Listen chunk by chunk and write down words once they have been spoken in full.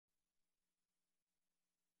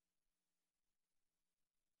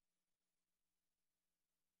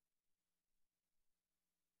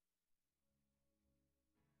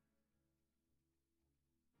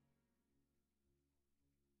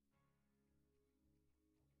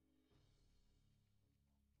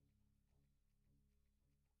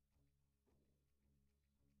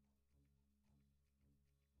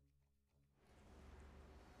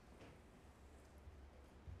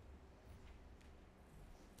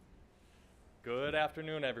Good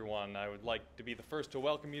afternoon, everyone. I would like to be the first to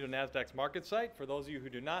welcome you to NASDAQ's market site. For those of you who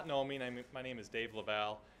do not know me, my name is Dave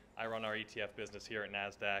Laval. I run our ETF business here at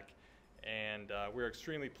NASDAQ, and we're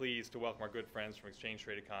extremely pleased to welcome our good friends from Exchange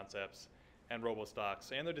Traded Concepts and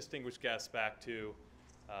ROBO-STOX and their distinguished guests back to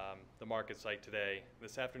the market site today,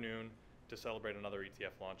 this afternoon, to celebrate another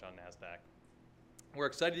ETF launch on NASDAQ. We're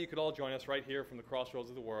excited you could all join us right here from the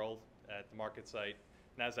crossroads of the world at the market site,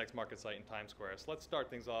 NASDAQ's market site in Times Square. So let's start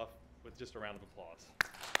things off with just a round of applause.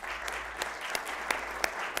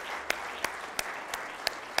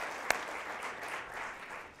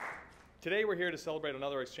 Today we're here to celebrate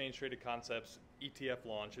another Exchange Traded Concepts ETF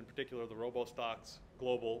launch, in particular the ROBO-STOX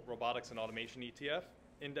Global Robotics and Automation ETF,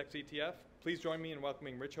 Index ETF. Please join me in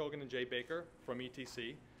welcoming Rich Hogan and Jay Baker from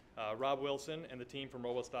ETC, Rob Wilson and the team from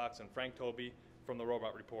ROBO-STOX, and Frank Toby from the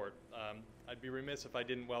Robot Report. I'd be remiss if I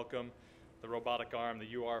didn't welcome the robotic arm,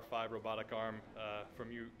 the UR5 robotic arm from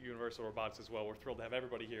Universal Robotics as well. We're thrilled to have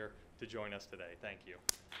everybody here to join us today. Thank you.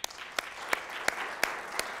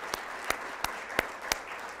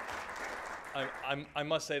 I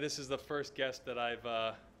must say this is the first guest that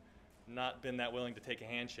I've not been that willing to take a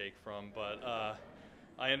handshake from, but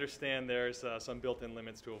I understand there's some built-in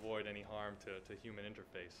limits to avoid any harm to human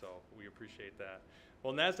interface, so we appreciate that.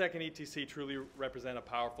 Well, NASDAQ and ETC truly represent a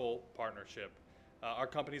powerful partnership. Our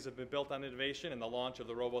companies have been built on innovation, and the launch of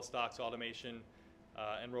the ROBO-STOX Automation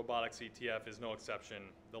and Robotics ETF is no exception.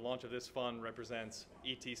 The launch of this fund represents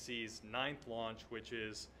ETC's 9th launch, which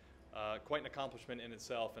is quite an accomplishment in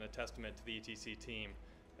itself and a testament to the ETC team,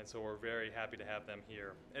 and so we're very happy to have them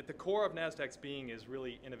here. At the core of NASDAQ's being is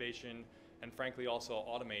really innovation and frankly also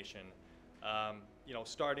automation.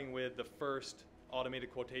 Starting with the first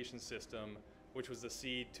automated quotation system, which was the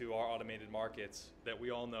seed to our automated markets that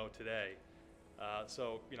we all know today.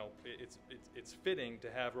 It's fitting to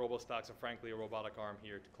have ROBO-STOX and frankly a robotic arm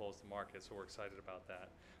here to close the market, so we're excited about that.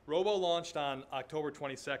 Robo launched on October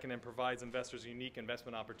 22nd and provides investors a unique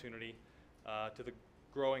investment opportunity to the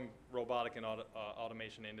growing robotic and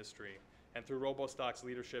automation industry. And through ROBO-STOX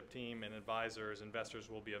leadership team and advisors, investors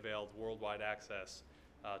will be availed worldwide access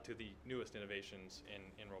to the newest innovations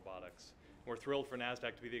in robotics. We're thrilled for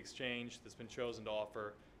NASDAQ to be the exchange that's been chosen to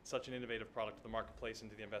offer such an innovative product to the marketplace and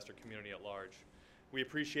to the investor community at large. We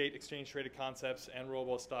appreciate Exchange Traded Concepts and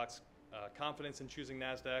ROBO-STOX confidence in choosing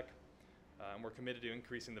NASDAQ, and we're committed to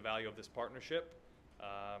increasing the value of this partnership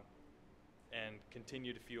and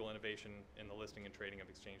continue to fuel innovation in the listing and trading of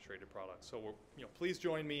exchange traded products. So please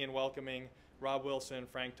join me in welcoming Rob Wilson,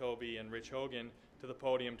 Frank Toby, and Rich Hogan to the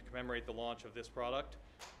podium to commemorate the launch of this product.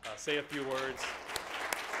 Say a few words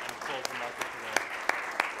and close the market today.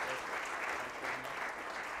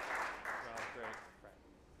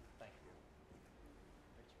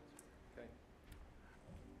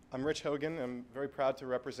 I'm Rich Hogan. I'm very proud to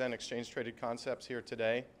represent Exchange Traded Concepts here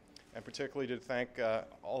today, and particularly to thank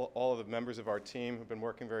all of the members of our team who've been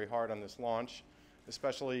working very hard on this launch,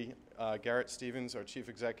 especially Garrett Stevens, our Chief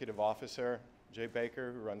Executive Officer, Jay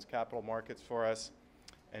Baker, who runs capital markets for us,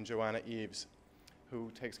 and Joanna Eves,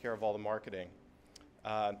 who takes care of all the marketing.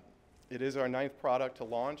 It is our 9th product to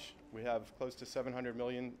launch. We have close to $700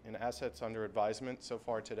 million in assets under advisement so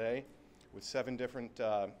far today, with 7 different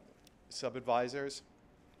sub-advisors.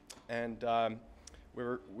 And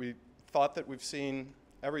we thought that we've seen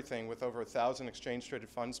everything with over 1,000 exchange-traded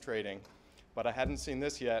funds trading, but I hadn't seen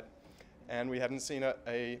this yet, and we hadn't seen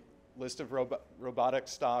a list of robotic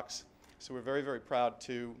stocks. So we're very, very proud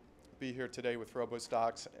to be here today with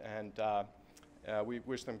ROBO-STOX, and we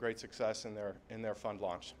wish them great success in their fund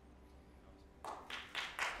launch.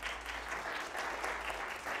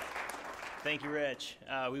 Thank you, Rich.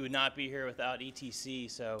 We would not be here without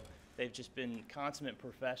ETC, so they've just been consummate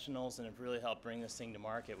professionals and have really helped bring this thing to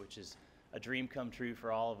market, which is a dream come true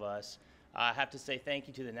for all of us. I have to say thank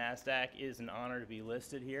you to the NASDAQ. It is an honor to be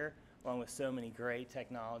listed here, along with so many great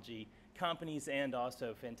technology companies and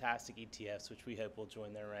also fantastic ETFs, which we hope will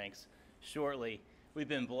join their ranks shortly. We've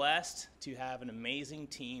been blessed to have an amazing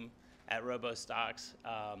team at ROBO-STOX.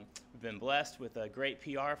 We've been blessed with a great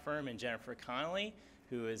PR firm in Jennifer Connolly,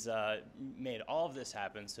 who has made all of this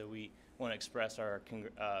happen, so we want to express our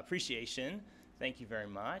appreciation. Thank you very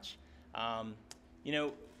much. When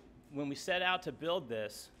we set out to build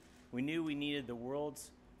this, we knew we needed the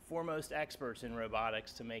world's foremost experts in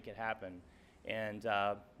robotics to make it happen. And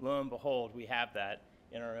lo and behold, we have that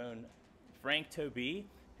in our own Frank Toby,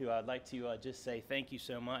 who I'd like to just say thank you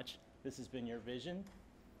so much. This has been your vision.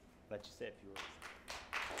 I'll let you say a few words.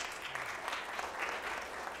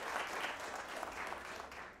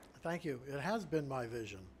 Thank you. It has been my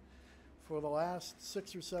vision. For the last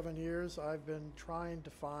 6 or 7 years, I've been trying to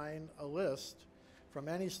find a list from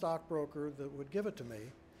any stockbroker that would give it to me,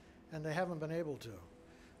 and they haven't been able to,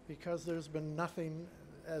 because there's been nothing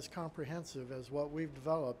as comprehensive as what we've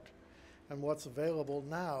developed and what's available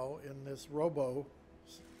now in this Robo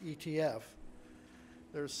ETF.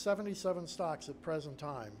 There's 77 stocks at present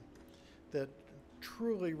time that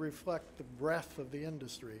truly reflect the breadth of the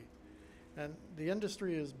industry. And the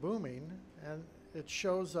industry is booming, and it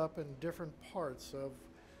shows up in different parts of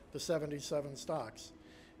the 77 stocks.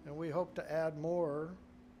 And we hope to add more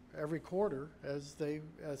every quarter as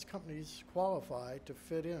companies qualify to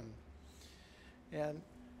fit in. And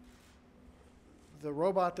the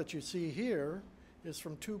robot that you see here is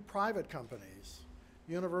from two private companies,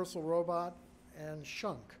 Universal Robot and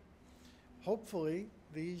SCHUNK. Hopefully,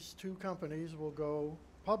 these two companies will go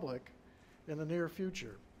public in the near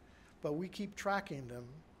future, but we keep tracking them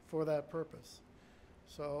for that purpose.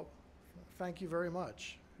 So, thank you very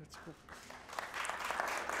much. It's cool.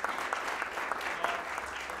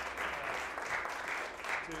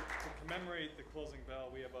 To commemorate the closing bell,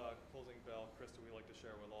 we have a closing bell, Krista, we like to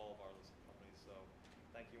share with all of our listed companies. So,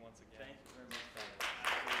 thank you once again. Thank you very much.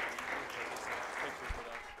 Picture for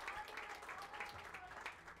that.